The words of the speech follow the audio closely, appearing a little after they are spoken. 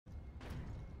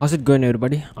How's it going,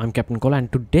 everybody? I'm CaptainKoLa,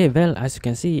 and today, well, as you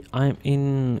can see, I'm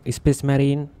in Space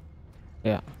Marine,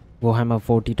 yeah, Warhammer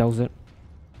 40,000.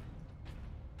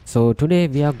 So today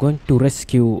we are going to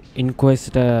rescue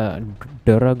Inquisitor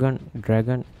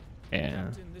Dragon,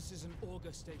 yeah.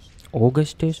 Auger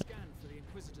station?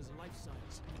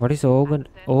 What is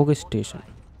Auger station?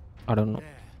 I don't know.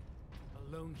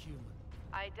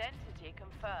 Identity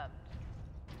confirmed.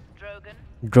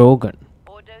 Drogon.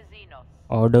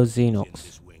 Ordo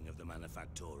Xenox.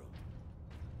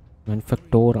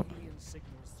 Manufactorum.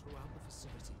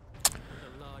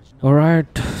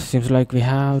 Alright, seems like we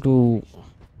have to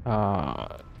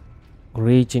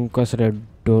reach Inquisitor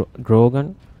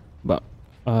Drogon, but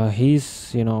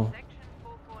he's,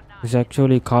 he's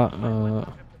actually Please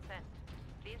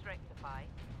rectify.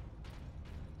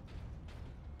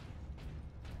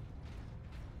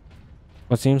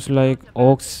 but seems like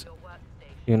Orcs,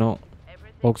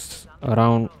 Orcs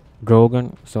around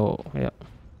Drogon, so yeah,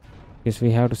 guess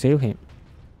we have to save him.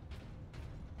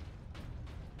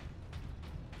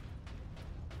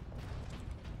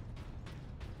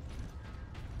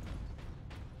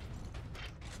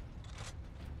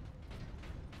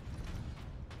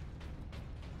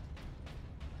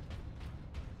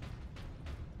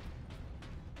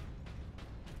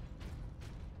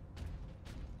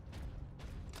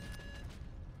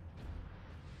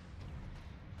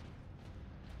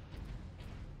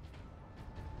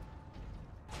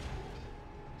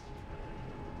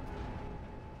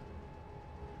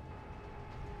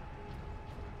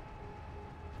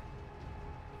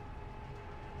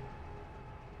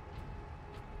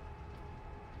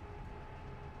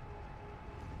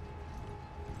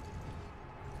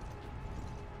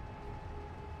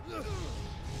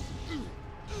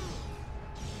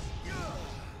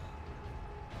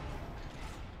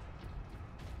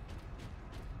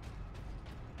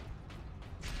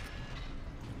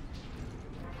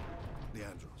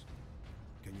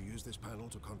 Can you use this panel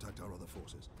to contact our other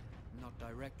forces? Not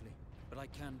directly, but I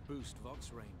can boost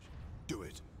Vox range. Do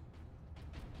it.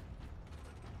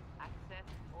 Access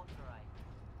authorized.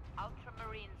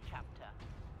 Ultramarines chapter.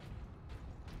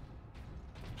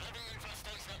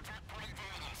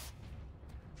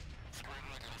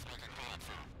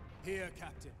 Here,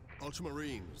 Captain.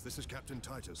 Ultramarines, this is Captain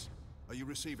Titus. Are you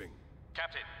receiving?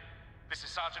 Captain, this is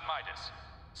Sergeant Midas.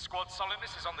 Squad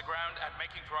Solidus is on the ground and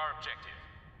making for our objective.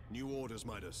 New orders,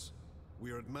 Midas.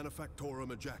 We are at Manufactorum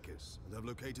Ajakis and have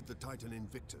located the Titan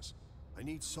Invictus. I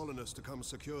need Solinus to come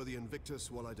secure the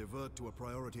Invictus while I divert to a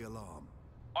priority alarm.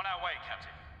 On our way,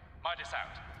 Captain. Midas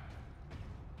out.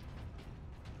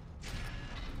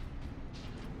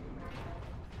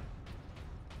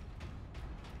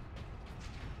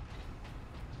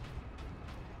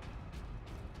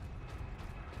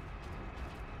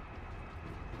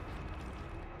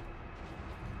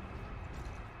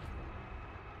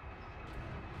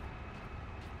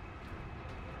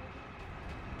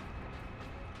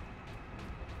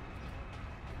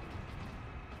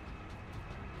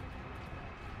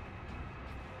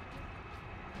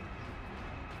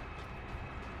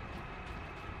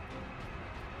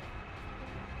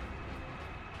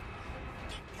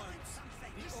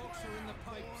 The Orcs are in the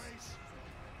pipes.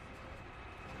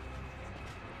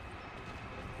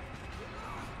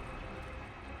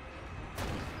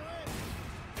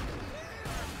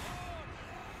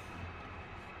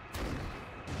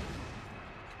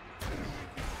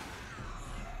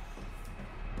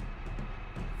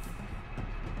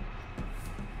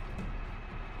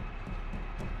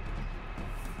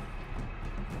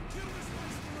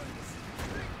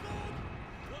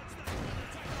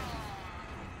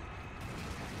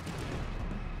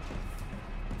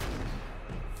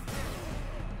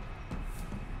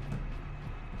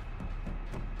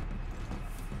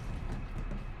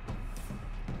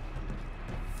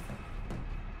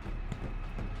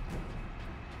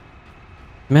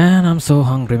 Man, I'm so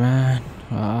hungry, man.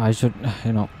 I should,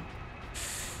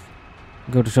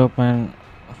 go to shop and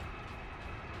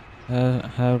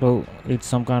have to eat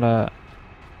some kind of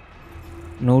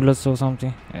noodles or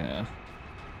something. Yeah.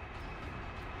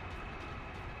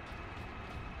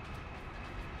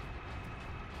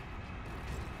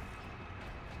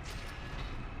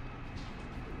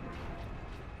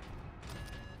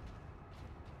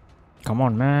 Come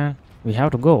on, man. We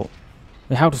have to go.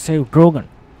 We have to save Drogon.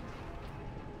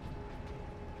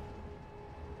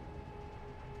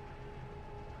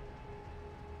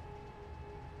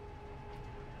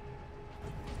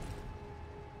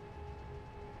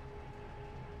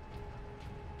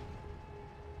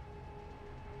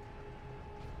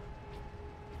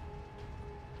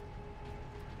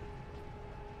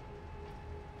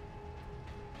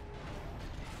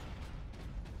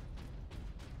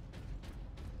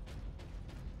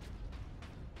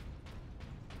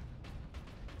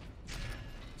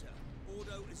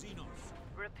 Xenos.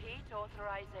 Repeat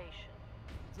authorization.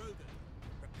 Drogon,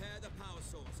 prepare the power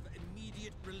source for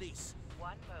immediate release.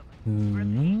 1 moment.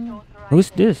 Repeat authorization. Who's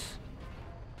this?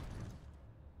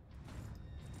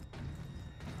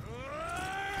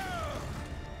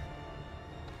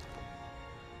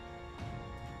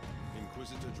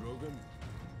 Inquisitor Drogon?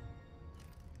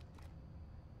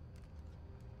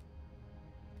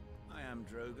 I am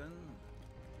Drogon.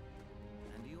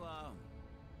 And you are?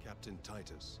 Captain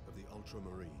Titus of the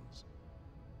Ultramarines.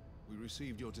 We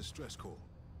received your distress call,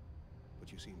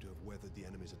 but you seem to have weathered the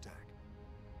enemy's attack.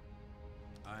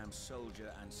 I am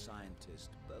soldier and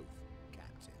scientist, both,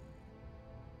 Captain.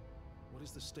 What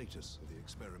is the status of the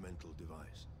experimental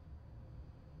device?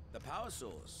 The power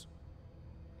source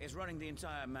is running the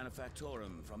entire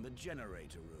manufactorum from the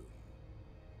generator room.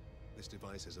 This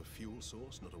device is a fuel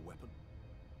source, not a weapon?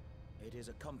 It is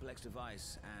a complex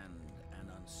device and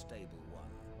an unstable one.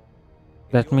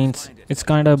 If That you means find it, it's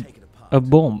kind of take it apart. a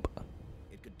bomb.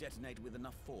 It could detonate with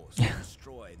enough force to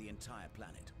destroy the entire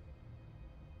planet.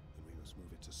 Then we must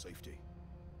move it to safety.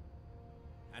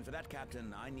 And for that,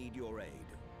 Captain, I need your aid.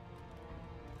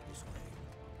 This way.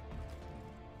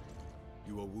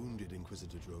 You are wounded,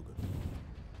 Inquisitor Drogon.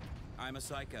 I'm a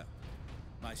psyker.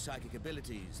 My psychic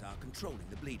abilities are controlling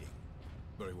the bleeding.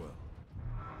 Very well.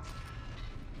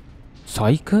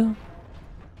 Psyker?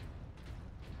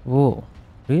 Whoa,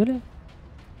 really?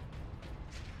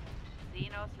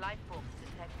 Xenos life force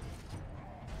detected.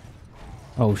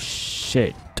 Oh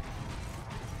shit.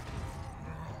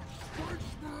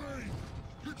 Space Marine!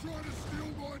 You're trying to steal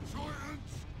my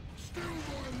Titans? Steal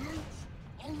my loot?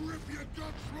 I'll rip your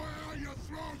guts right out your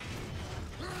throat!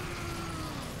 The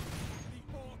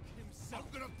Orc himself.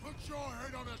 I'm gonna put your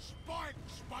head on a spike,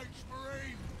 Space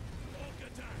Marine! Orc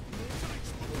attack.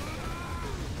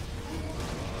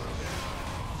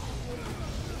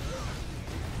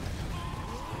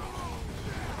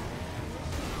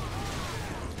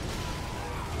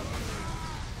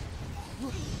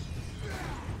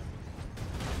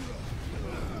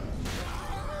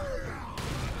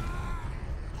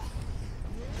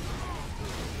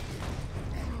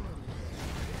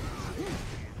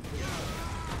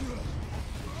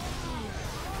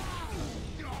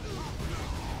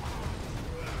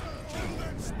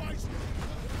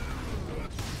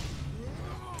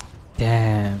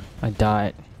 Damn, I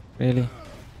died. Really?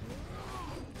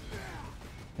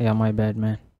 Yeah, my bad,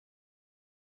 man.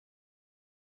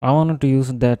 I wanted to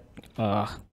use that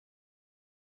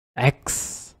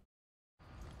X.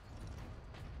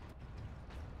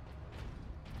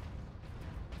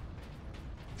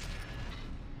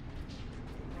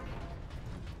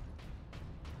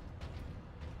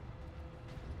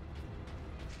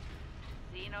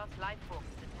 Xenos life force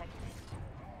detected.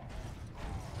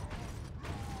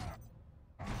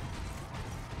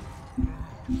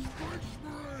 Space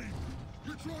Marine!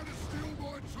 You're trying to steal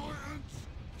my Titans?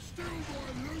 Steal my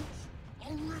loot?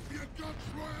 I'll rip your guts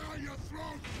right out your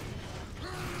throat!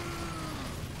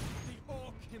 The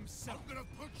Orc himself. I'm gonna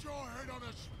put your head on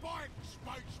a spike,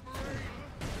 Space Marine!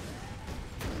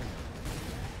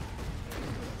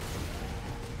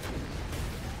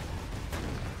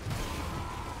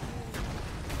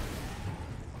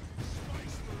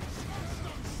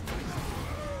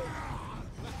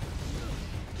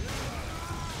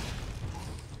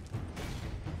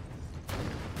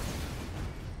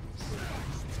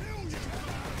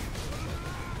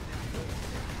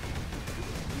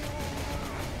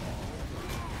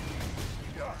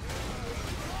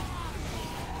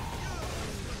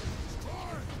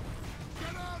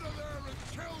 Get out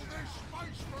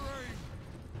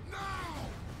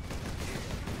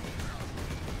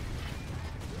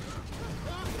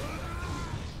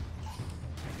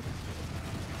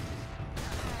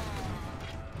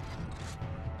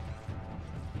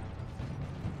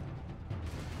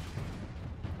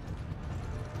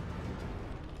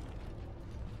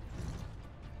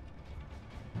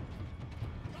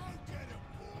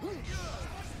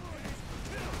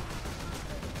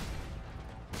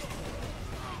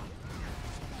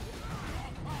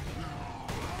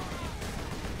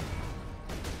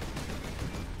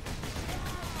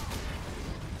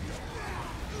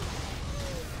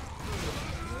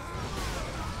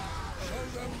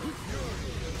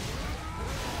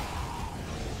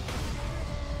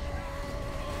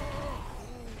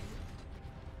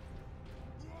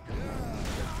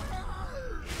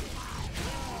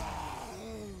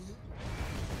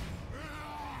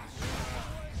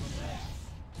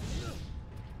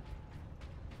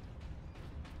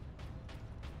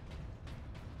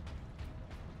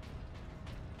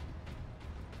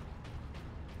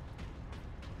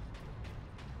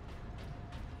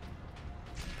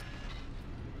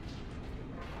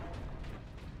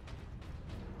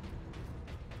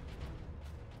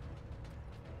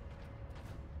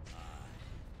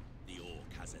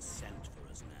has a scent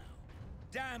for us now.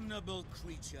 Damnable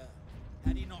creature!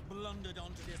 Had he not blundered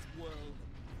onto this world?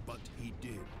 But he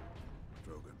did,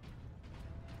 Drogon.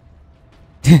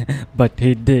 But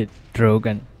he did,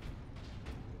 Drogon.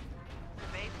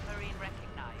 Base marine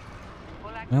recognized.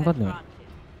 Full What access the- granted.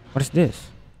 What is this?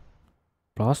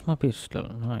 Plasma pistol,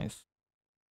 nice.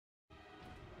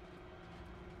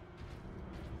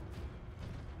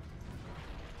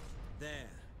 There.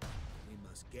 We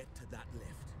must get to that lift.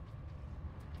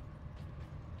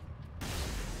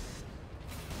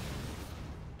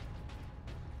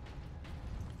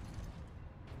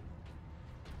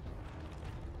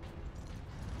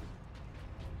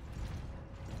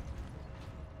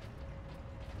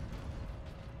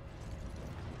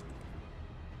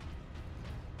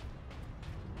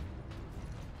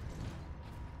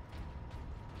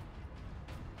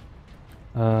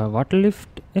 What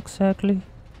lift exactly?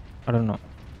 I don't know.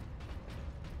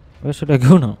 Where should I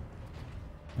go now?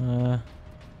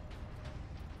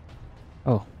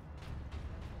 Oh.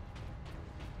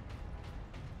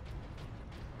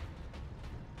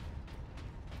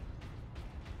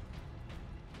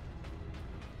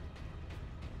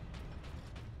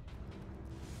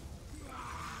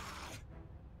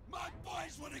 My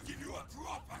boys want to give you a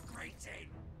proper greeting.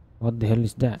 What the hell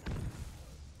is that?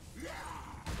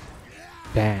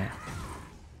 Bam.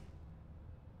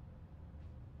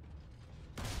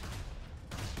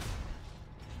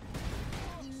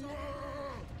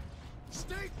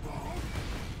 Snake ball!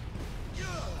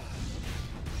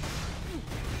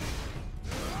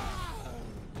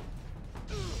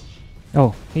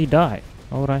 Oh, he died.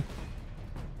 Alright.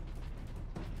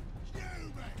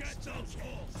 Get those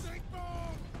horses. Snake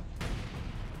ball!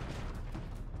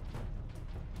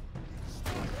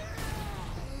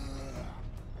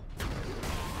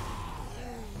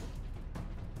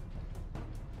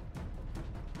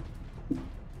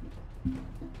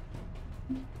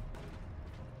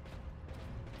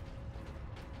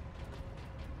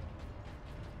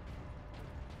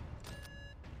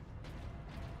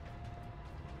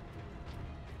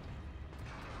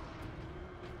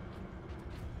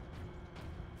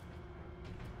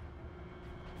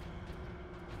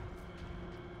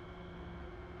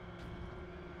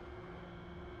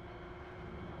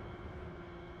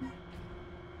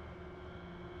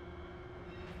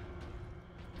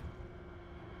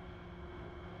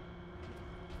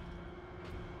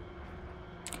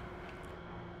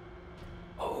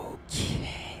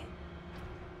 Okay.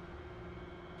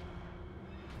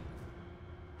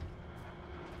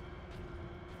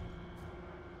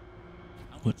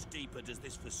 How much deeper does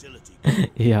this facility go?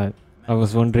 Yeah, I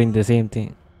was wondering the same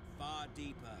thing. Far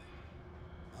deeper.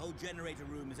 The whole generator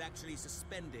room is actually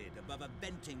suspended above a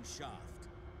venting shaft.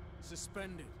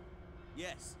 Suspended.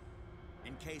 Yes.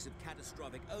 In case of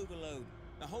catastrophic overload,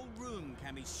 the whole room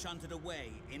can be shunted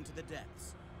away into the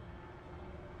depths.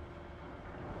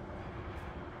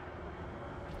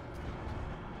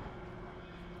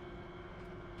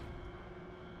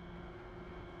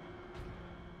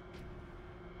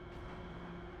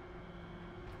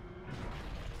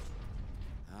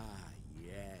 Ah,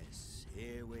 yes,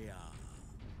 here we are.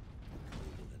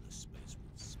 Colder than a space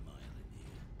would smile in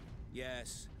here.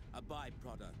 Yes, a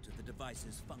byproduct of the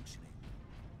device's functioning.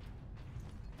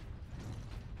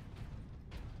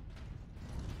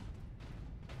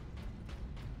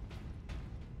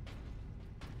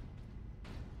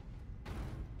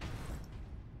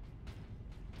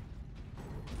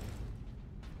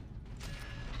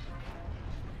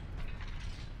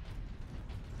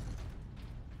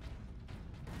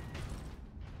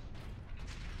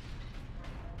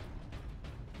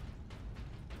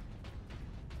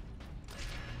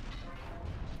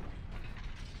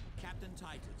 Captain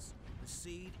Titus,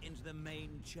 proceed into the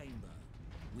main chamber.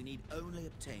 We need only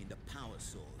obtain the power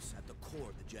source at the core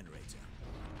of the generator.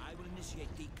 I will initiate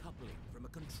decoupling from a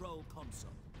control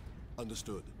console.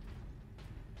 Understood.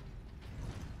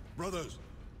 Brothers,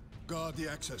 guard the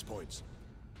access points.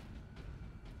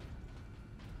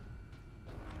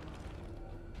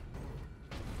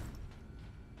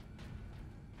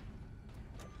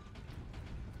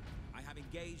 I have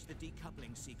engaged the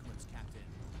decoupling sequence, Captain.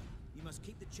 You must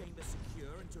keep the chamber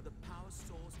secure until the power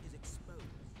source is exposed.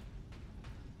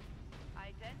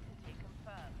 Identity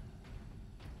confirmed.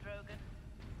 Drogon.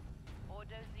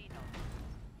 Ordo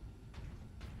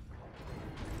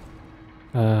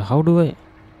Xenos. How do I?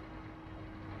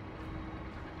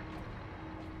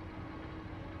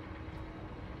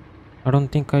 I don't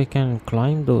think I can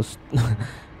climb those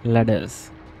ladders.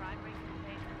 Primary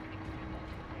containment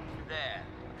secure. There.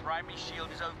 The primary shield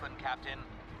is open, Captain.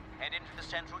 Head into the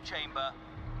central chamber.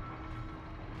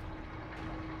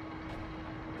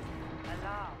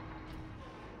 Alarm.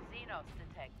 Xenos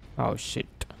detected. Oh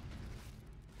shit.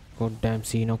 Goddamn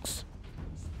Xenox.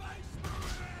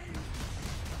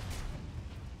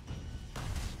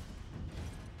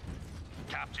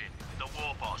 Captain, the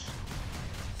war boss.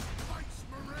 Space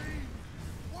Marine!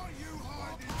 What are you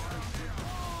hiding down here?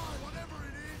 Whatever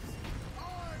it is, I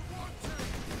want it!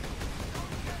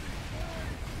 Don't get it,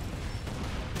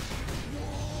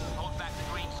 Hold back the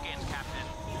greenskins, Captain.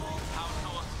 Power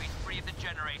source will be free of the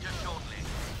generator shortly.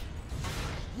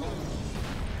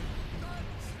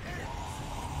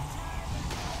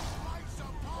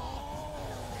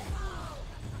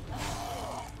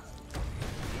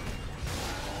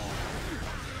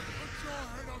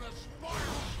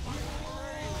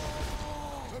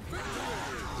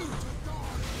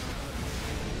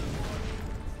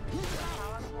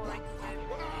 Power core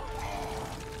exploded.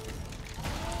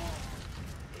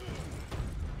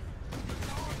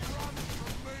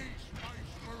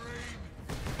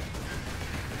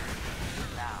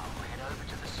 Now, head over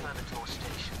to the servitor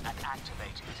station and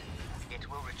activate it. It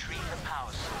will retrieve the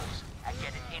power source and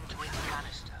get it into its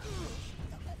canister.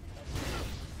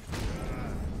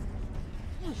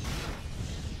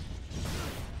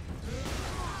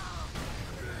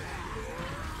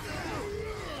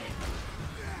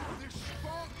 This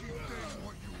sparking thing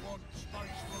what you want,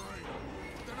 Space Marine?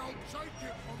 Then I'll take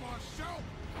it for myself!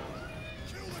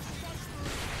 Kill the Space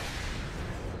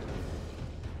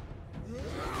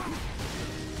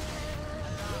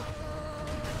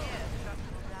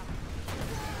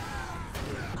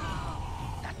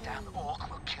That damn orc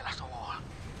will kill us all.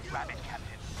 Grab it,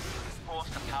 Captain. Force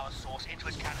the power source into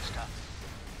its canister.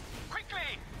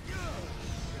 Quickly!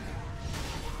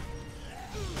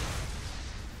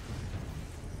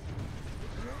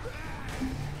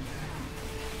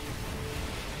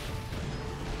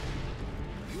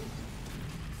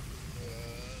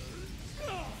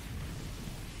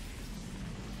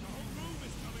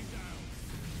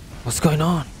 What's going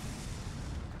on?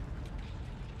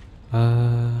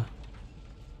 I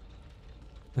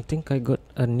think I got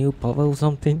a new power or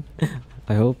something.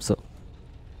 I hope so.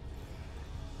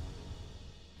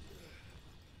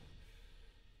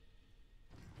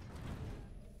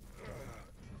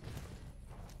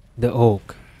 The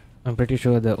oak. I'm pretty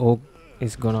sure the oak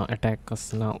is gonna attack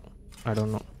us now. I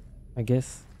don't know. I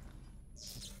guess.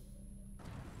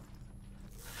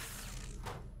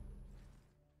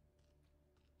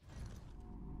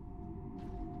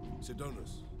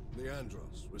 Sidonus,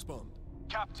 Leandros, respond.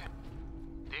 Captain,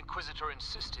 the Inquisitor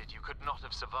insisted you could not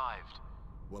have survived.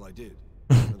 Well, I did.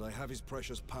 And I have his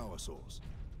precious power source.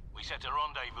 We set a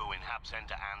rendezvous in Hab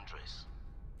Center Andris.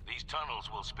 These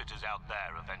tunnels will spit us out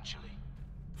there eventually.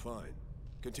 Fine.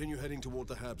 Continue heading toward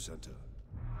the Hab Center.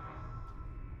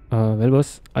 Well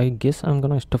boss, I guess I'm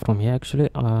gonna stop from here actually.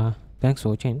 Thanks for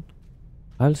watching.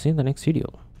 I'll see you in the next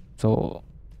video. So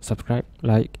subscribe,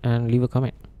 like and leave a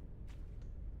comment.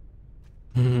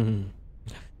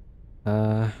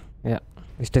 Yeah,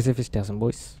 stay safe, stay awesome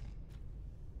boys.